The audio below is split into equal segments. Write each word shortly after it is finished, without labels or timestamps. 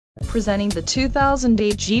Presenting the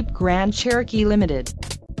 2008 Jeep Grand Cherokee Limited.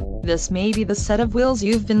 This may be the set of wheels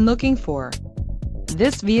you've been looking for.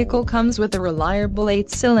 This vehicle comes with a reliable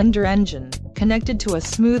 8-cylinder engine, connected to a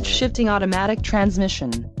smooth shifting automatic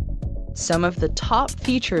transmission. Some of the top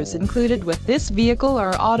features included with this vehicle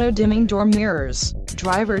are auto-dimming door mirrors,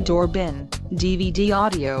 driver door bin, DVD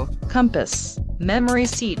audio, compass, memory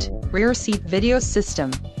seat, rear seat video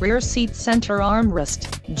system, rear seat center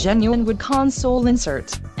armrest, genuine wood console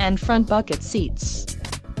insert, and front bucket seats.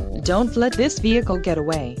 Don't let this vehicle get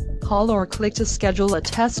away. Call or click to schedule a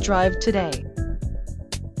test drive today.